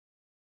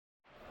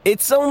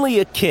It's only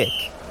a kick,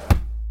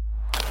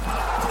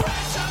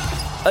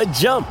 a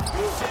jump,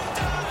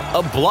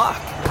 a block.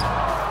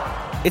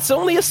 It's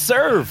only a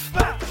serve.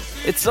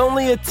 It's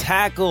only a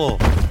tackle,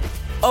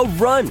 a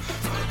run.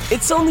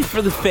 It's only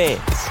for the fans.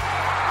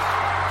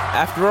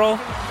 After all,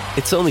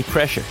 it's only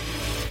pressure.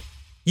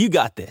 You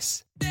got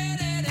this.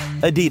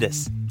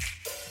 Adidas.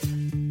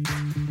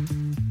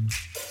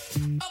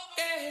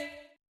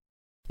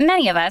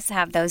 Many of us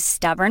have those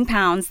stubborn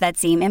pounds that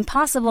seem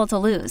impossible to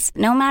lose,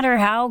 no matter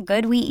how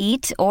good we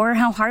eat or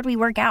how hard we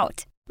work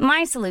out.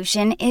 My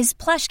solution is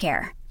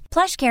PlushCare.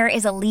 PlushCare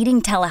is a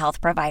leading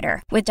telehealth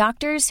provider with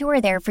doctors who are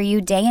there for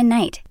you day and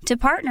night to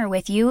partner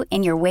with you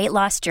in your weight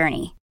loss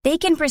journey. They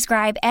can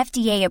prescribe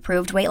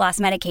FDA-approved weight loss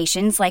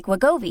medications like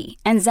Wegovy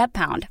and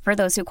Zepbound for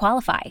those who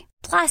qualify.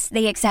 Plus,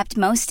 they accept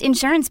most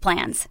insurance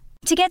plans.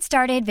 To get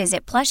started,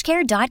 visit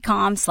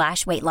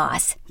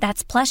plushcare.com/weightloss.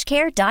 That's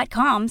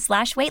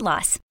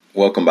plushcare.com/weightloss.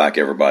 Welcome back,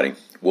 everybody.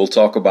 We'll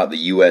talk about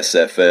the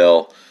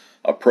USFL,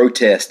 a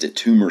protest at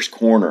Toomer's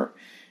Corner,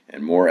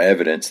 and more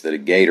evidence that a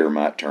Gator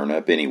might turn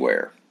up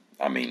anywhere.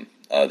 I mean,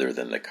 other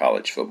than the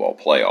college football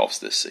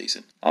playoffs this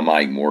season. I'm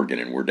Mike Morgan,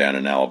 and we're down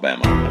in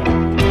Alabama.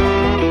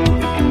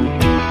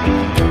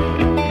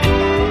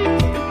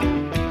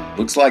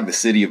 Looks like the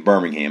city of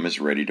Birmingham is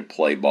ready to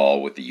play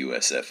ball with the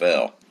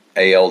USFL.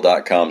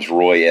 AL.com's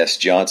Roy S.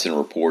 Johnson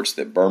reports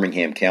that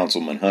Birmingham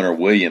Councilman Hunter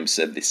Williams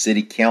said the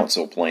city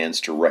council plans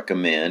to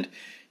recommend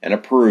and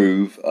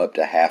approve up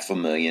to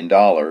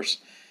 $500,000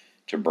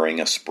 to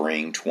bring a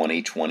spring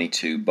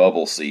 2022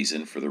 bubble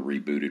season for the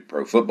rebooted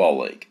Pro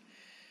Football League.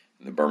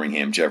 The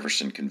Birmingham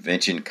Jefferson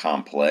Convention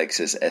Complex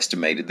has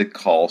estimated the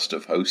cost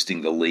of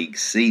hosting the league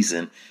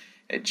season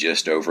at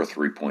just over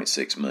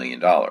 $3.6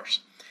 million.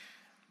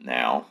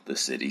 Now, the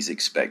city's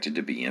expected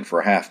to be in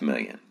for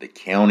 $500,000. The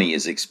county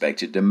is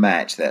expected to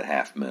match that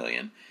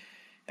 $500,000,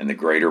 and the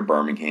Greater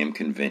Birmingham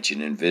Convention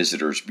and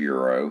Visitors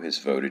Bureau has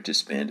voted to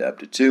spend up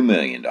to $2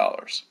 million.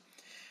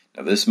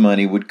 Now, this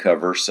money would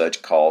cover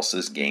such costs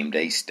as game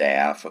day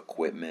staff,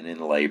 equipment,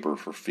 and labor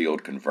for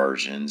field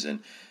conversions,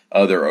 and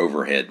other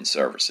overhead and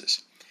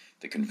services.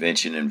 The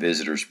Convention and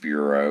Visitors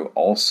Bureau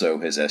also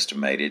has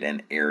estimated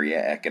an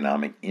area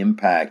economic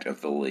impact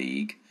of the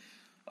league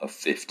of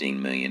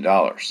 $15 million.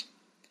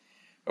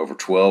 Over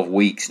 12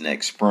 weeks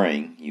next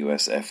spring,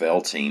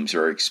 USFL teams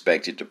are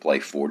expected to play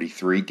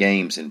 43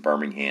 games in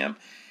Birmingham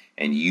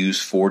and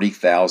use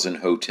 40,000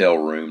 hotel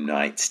room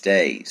night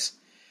stays.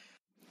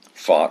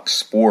 Fox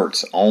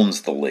Sports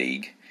owns the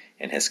league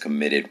and has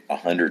committed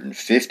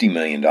 $150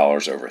 million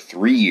over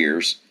 3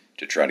 years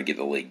to try to get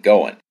the league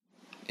going.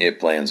 It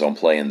plans on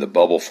playing the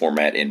bubble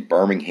format in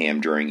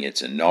Birmingham during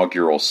its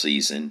inaugural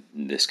season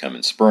this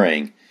coming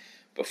spring,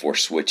 before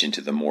switching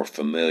to the more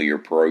familiar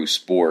pro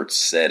sports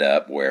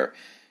setup where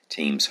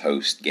teams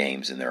host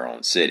games in their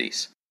own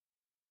cities.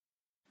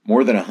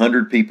 More than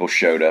 100 people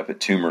showed up at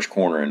Toomer's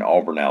Corner in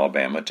Auburn,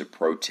 Alabama to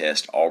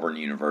protest Auburn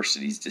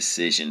University's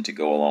decision to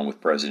go along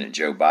with President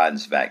Joe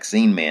Biden's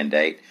vaccine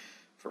mandate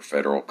for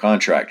federal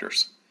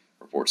contractors,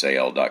 reports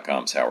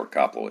AL.com's Howard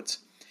Koplowitz.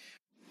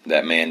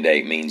 That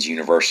mandate means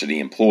university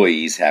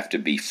employees have to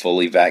be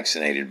fully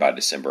vaccinated by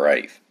December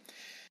 8th.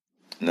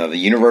 Now, the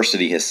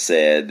university has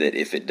said that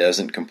if it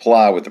doesn't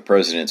comply with the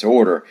president's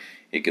order,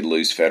 it could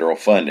lose federal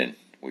funding,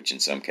 which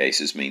in some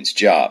cases means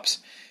jobs.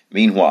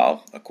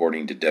 Meanwhile,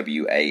 according to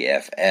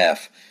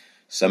WAFF,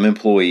 some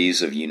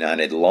employees of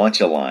United Launch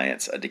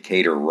Alliance, a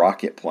Decatur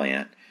rocket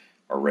plant,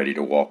 are ready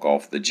to walk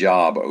off the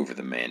job over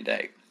the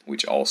mandate,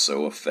 which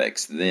also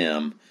affects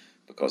them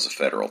because of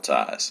federal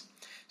ties.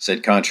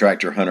 Said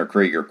contractor Hunter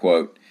Krieger,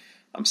 quote,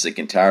 "I'm sick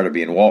and tired of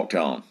being walked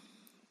on."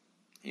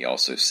 He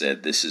also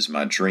said, "This is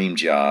my dream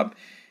job,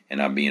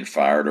 and I'm being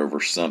fired over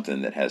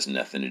something that has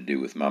nothing to do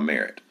with my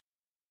merit."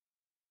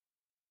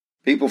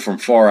 People from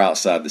far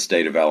outside the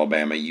state of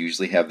Alabama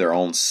usually have their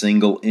own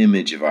single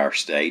image of our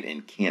state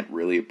and can't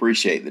really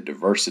appreciate the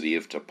diversity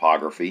of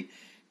topography,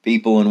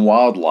 people, and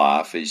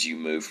wildlife as you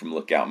move from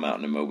Lookout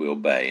Mountain to Mobile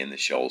Bay and the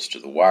shoals to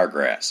the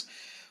Wiregrass.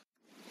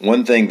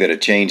 One thing that a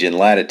change in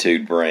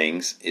latitude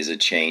brings is a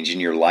change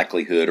in your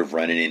likelihood of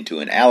running into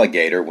an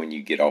alligator when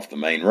you get off the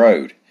main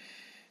road.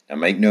 Now,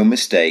 make no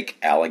mistake,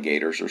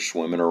 alligators are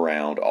swimming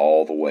around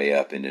all the way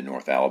up into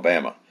North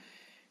Alabama.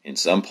 In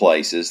some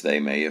places, they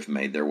may have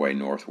made their way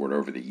northward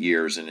over the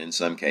years, and in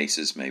some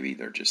cases, maybe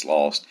they're just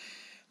lost.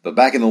 But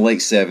back in the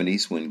late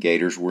 70s, when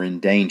gators were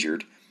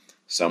endangered,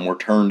 some were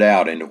turned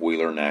out into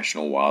Wheeler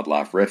National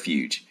Wildlife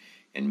Refuge,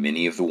 and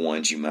many of the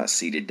ones you might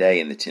see today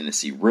in the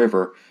Tennessee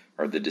River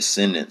are the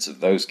descendants of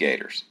those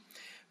gators.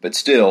 But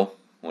still,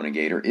 when a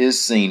gator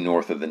is seen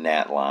north of the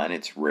gnat line,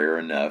 it's rare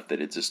enough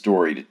that it's a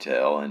story to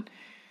tell, and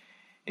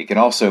it can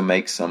also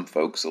make some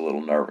folks a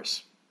little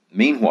nervous.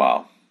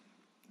 Meanwhile,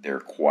 they're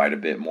quite a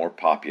bit more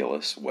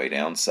populous way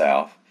down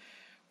south,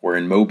 where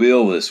in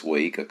Mobile this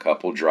week, a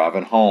couple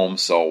driving home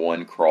saw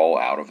one crawl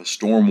out of a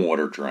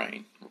stormwater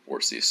drain,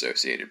 reports the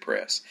Associated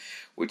Press,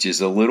 which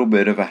is a little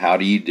bit of a how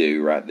do you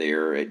do right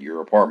there at your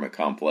apartment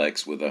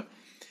complex with a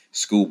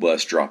school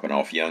bus dropping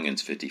off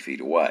youngins 50 feet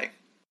away.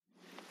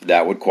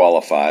 that would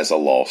qualify as a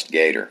lost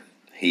gator.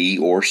 He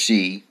or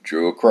she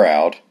drew a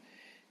crowd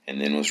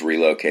and then was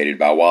relocated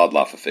by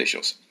wildlife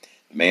officials.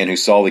 The man who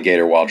saw the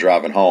gator while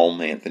driving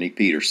home, Anthony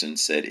Peterson,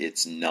 said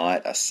it's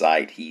not a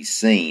sight he's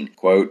seen.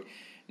 Quote,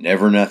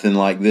 never nothing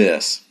like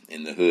this,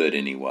 in the hood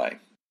anyway.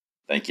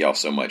 Thank y'all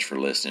so much for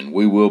listening.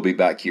 We will be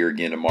back here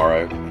again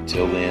tomorrow.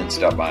 Until then,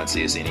 stop by and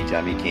see us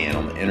anytime you can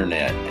on the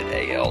internet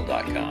at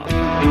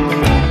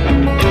al.com.